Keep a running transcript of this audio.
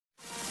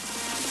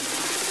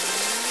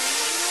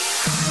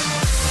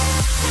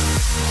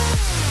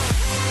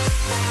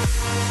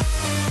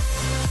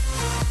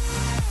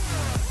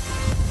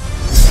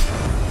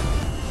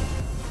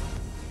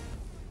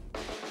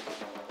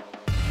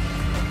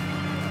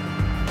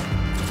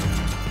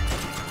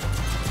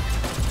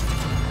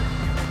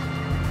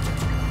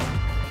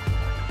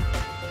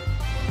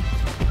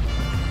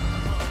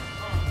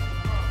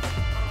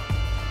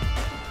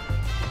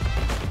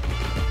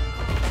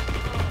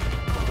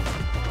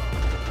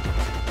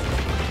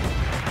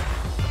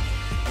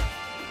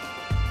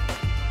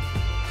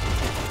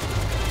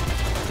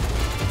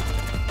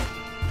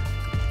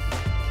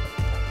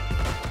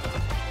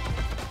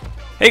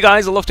Hey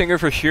guys,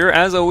 Loftinger here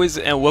as always,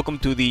 and welcome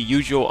to the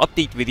usual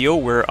update video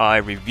where I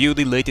review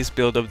the latest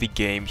build of the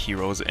game,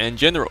 Heroes and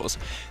Generals.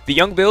 The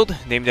young build,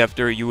 named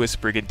after a US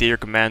Brigadier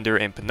Commander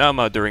in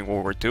Panama during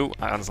World War II.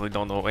 I honestly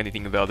don't know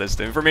anything about this,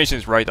 the information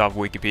is right off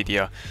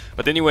Wikipedia.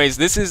 But anyways,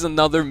 this is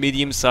another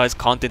medium-sized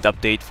content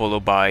update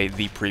followed by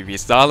the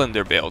previous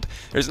Islander build.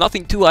 There's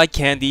nothing too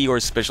eye-candy or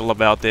special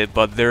about it,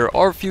 but there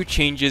are a few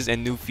changes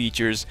and new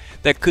features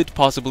that could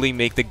possibly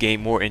make the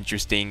game more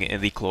interesting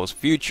in the close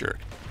future.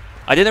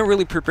 I didn't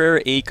really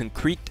prepare a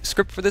concrete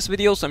script for this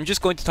video, so I'm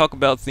just going to talk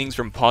about things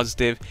from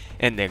positive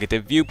and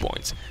negative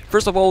viewpoints.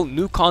 First of all,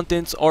 new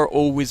contents are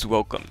always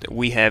welcomed.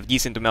 We have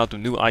decent amount of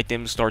new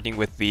items, starting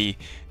with the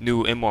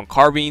new M1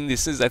 carbine.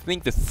 This is, I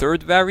think, the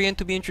third variant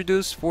to be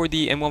introduced for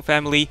the M1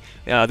 family.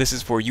 This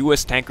is for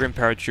US tanker and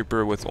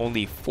paratrooper with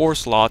only 4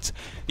 slots.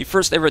 The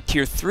first ever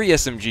tier 3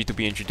 SMG to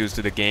be introduced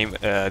to the game,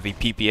 the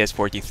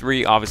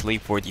PPS-43, obviously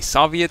for the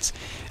Soviets.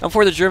 And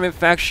for the German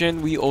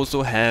faction, we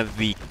also have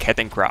the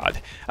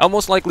Kettenkrad. I'll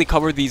most likely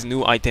cover these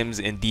new items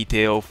in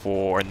detail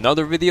for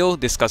another video,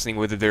 discussing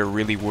whether they're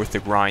really worth the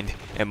grind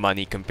and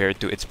money compared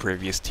to its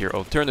previous tier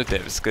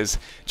alternatives, because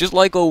just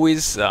like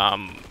always,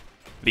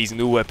 these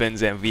new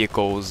weapons and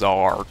vehicles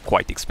are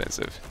quite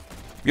expensive.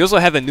 We also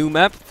have a new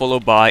map,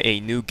 followed by a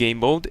new game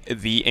mode,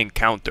 the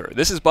Encounter.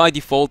 This is by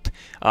default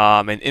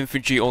an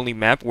infantry-only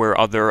map where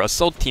other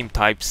assault team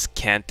types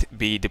can't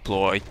be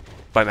deployed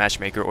by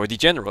Matchmaker or the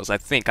Generals, I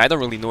think. I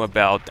don't really know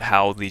about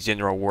how the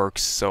General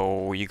works,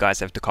 so you guys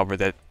have to cover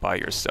that by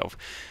yourself.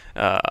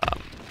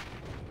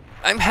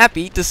 I'm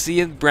happy to see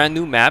a brand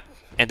new map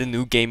and a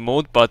new game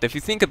mode, but if you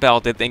think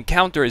about it, the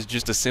Encounter is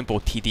just a simple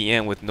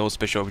TDM with no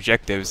special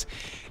objectives,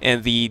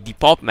 and the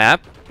default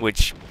map,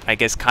 which I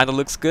guess kinda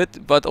looks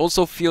good, but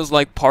also feels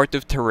like part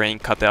of terrain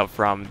cut out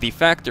from the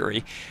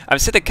factory.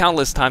 I've said it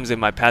countless times in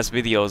my past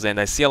videos, and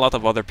I see a lot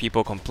of other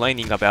people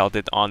complaining about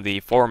it on the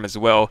forum as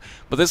well,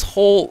 but this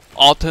whole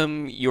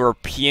autumn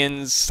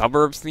European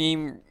suburb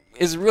theme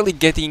is really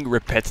getting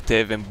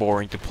repetitive and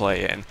boring to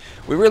play in.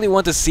 We really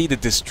want to see the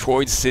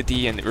destroyed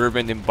city and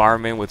urban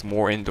environment with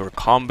more indoor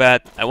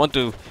combat. I want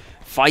to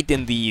fight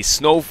in the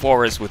snow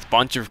forest with a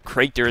bunch of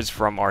craters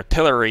from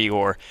artillery,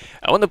 or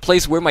I want a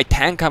place where my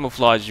tank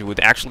camouflage would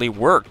actually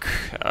work.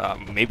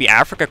 Maybe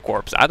Africa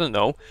Corps, I don't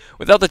know.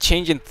 Without a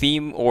change in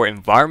theme or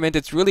environment,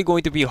 it's really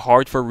going to be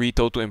hard for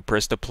Rito to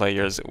impress the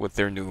players with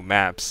their new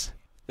maps.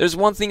 There's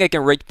one thing I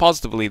can rate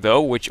positively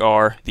though, which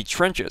are the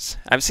trenches.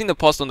 I've seen a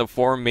post on the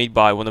forum made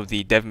by one of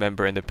the dev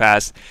members in the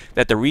past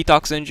that the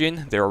Retox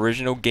engine, their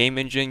original game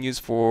engine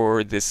used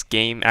for this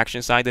game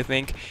action side I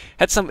think,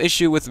 had some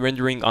issue with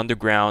rendering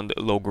underground,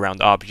 low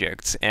ground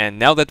objects. And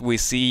now that we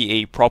see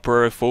a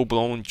proper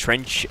full-blown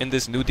trench in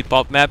this new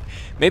default map,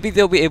 maybe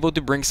they'll be able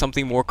to bring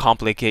something more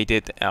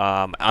complicated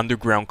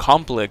underground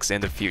complex in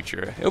the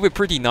future. It'll be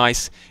pretty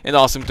nice and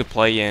awesome to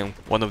play in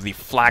one of the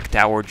flag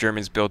tower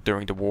Germans built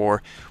during the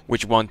war,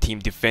 which one team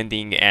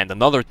defending and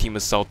another team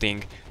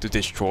assaulting to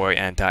destroy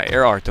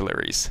anti-air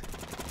artilleries.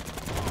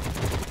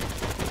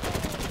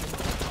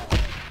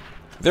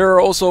 There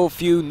are also a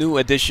few new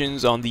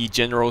additions on the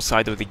general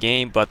side of the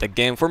game, but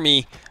again, for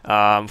me,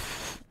 I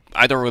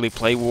don't really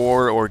play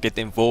war or get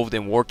involved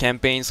in war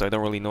campaigns, so I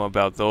don't really know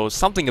about those.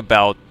 Something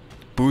about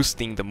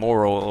boosting the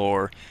moral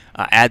or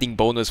adding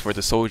bonus for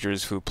the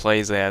soldiers who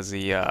plays as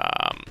the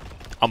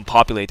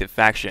unpopulated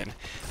faction.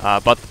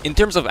 But in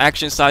terms of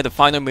action side, the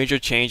final major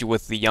change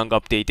with the young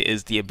update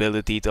is the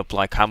ability to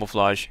apply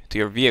camouflage to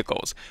your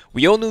vehicles.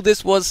 We all knew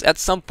this was at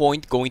some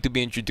point going to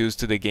be introduced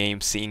to the game,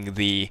 seeing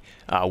the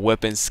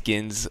weapon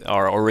skins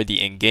are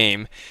already in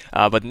game.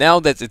 But now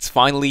that it's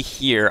finally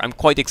here, I'm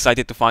quite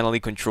excited to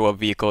finally control a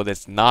vehicle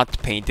that's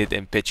not painted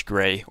in pitch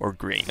gray or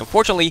green.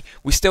 Unfortunately,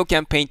 we still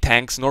can't paint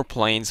tanks nor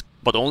planes,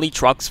 but only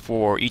trucks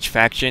for each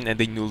faction and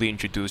the newly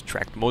introduced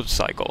tracked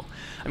motorcycle.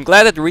 I'm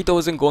glad that Rito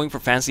isn't going for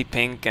fancy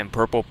pink and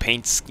purple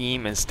paint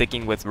scheme and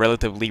sticking with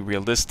relatively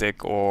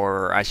realistic,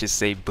 or I should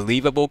say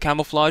believable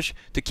camouflage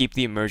to keep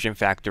the immersion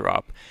factor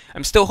up.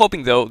 I'm still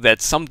hoping though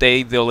that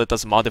someday they'll let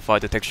us modify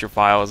the texture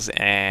files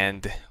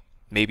and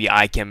maybe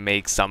I can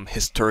make some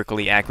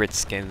historically accurate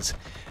skins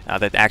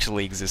that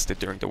actually existed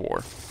during the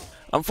war.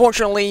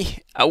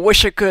 Unfortunately, I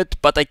wish I could,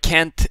 but I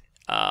can't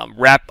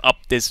wrap up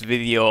this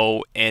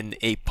video in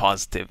a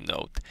positive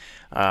note.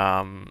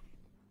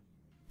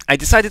 I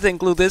decided to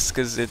include this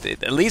because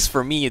at least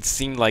for me it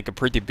seemed like a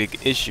pretty big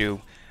issue,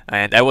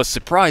 and I was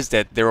surprised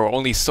that there were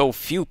only so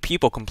few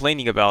people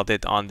complaining about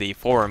it on the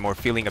forum or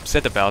feeling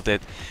upset about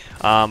it.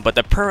 But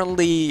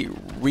apparently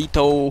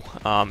Rito,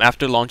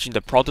 after launching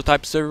the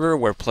prototype server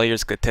where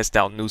players could test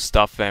out new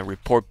stuff and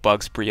report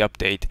bugs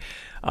pre-update,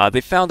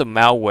 they found a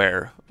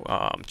malware,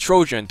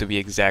 Trojan to be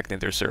exact, in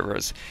their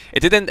servers.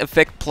 It didn't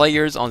affect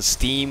players on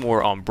Steam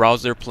or on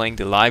browser playing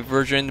the live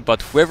version,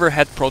 but whoever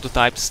had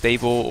prototype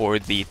stable or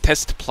the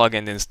test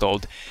plugin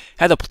installed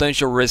had a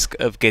potential risk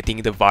of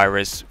getting the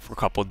virus for a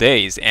couple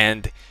days.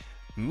 And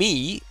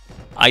me,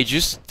 I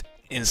just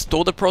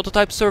installed a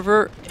prototype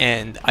server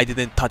and I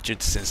didn't touch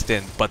it since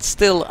then, but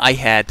still I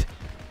had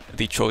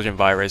the Trojan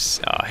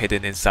virus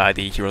hidden inside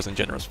the Heroes and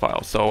Generals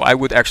file. So I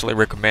would actually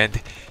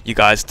recommend you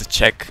guys to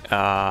check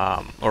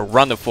or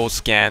run a full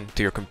scan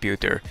to your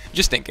computer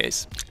just in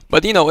case.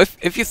 But you know,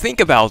 if you think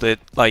about it,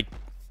 like,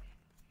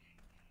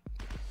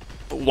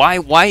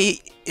 why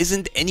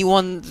isn't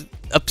anyone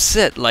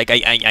upset? Like,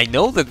 I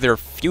know that there are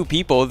few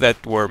people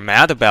that were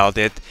mad about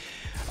it,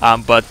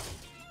 but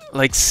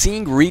like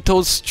seeing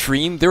Rito's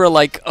stream, they were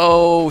like,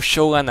 oh,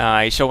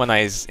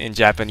 Shogunai is in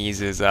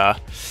Japanese is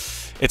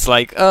it's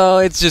like, oh,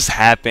 it's just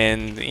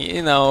happened,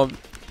 you know,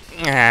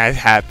 it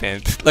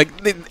happened. Like,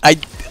 I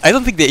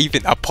don't think they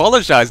even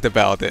apologized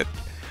about it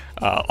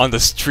on the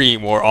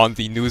stream or on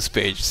the news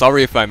page.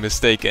 Sorry if I'm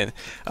mistaken.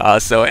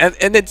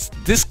 And it's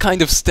this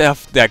kind of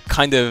stuff that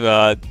kind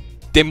of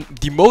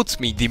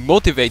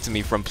demotivates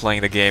me from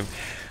playing the game.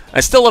 I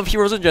still love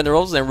Heroes and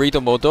Generals and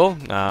Rito Moto.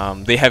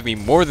 They have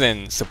been more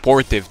than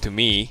supportive to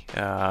me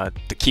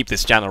to keep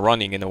this channel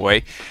running in a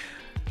way.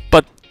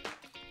 But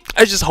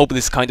I just hope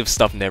this kind of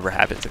stuff never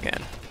happens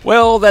again.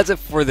 Well, that's it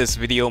for this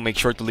video. Make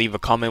sure to leave a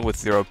comment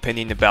with your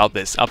opinion about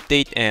this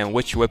update and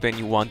which weapon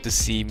you want to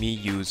see me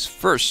use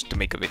first to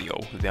make a video.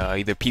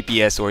 Either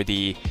PPS or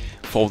the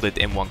folded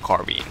M1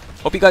 carbine.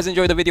 Hope you guys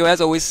enjoyed the video as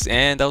always,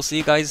 and I'll see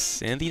you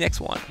guys in the next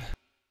one.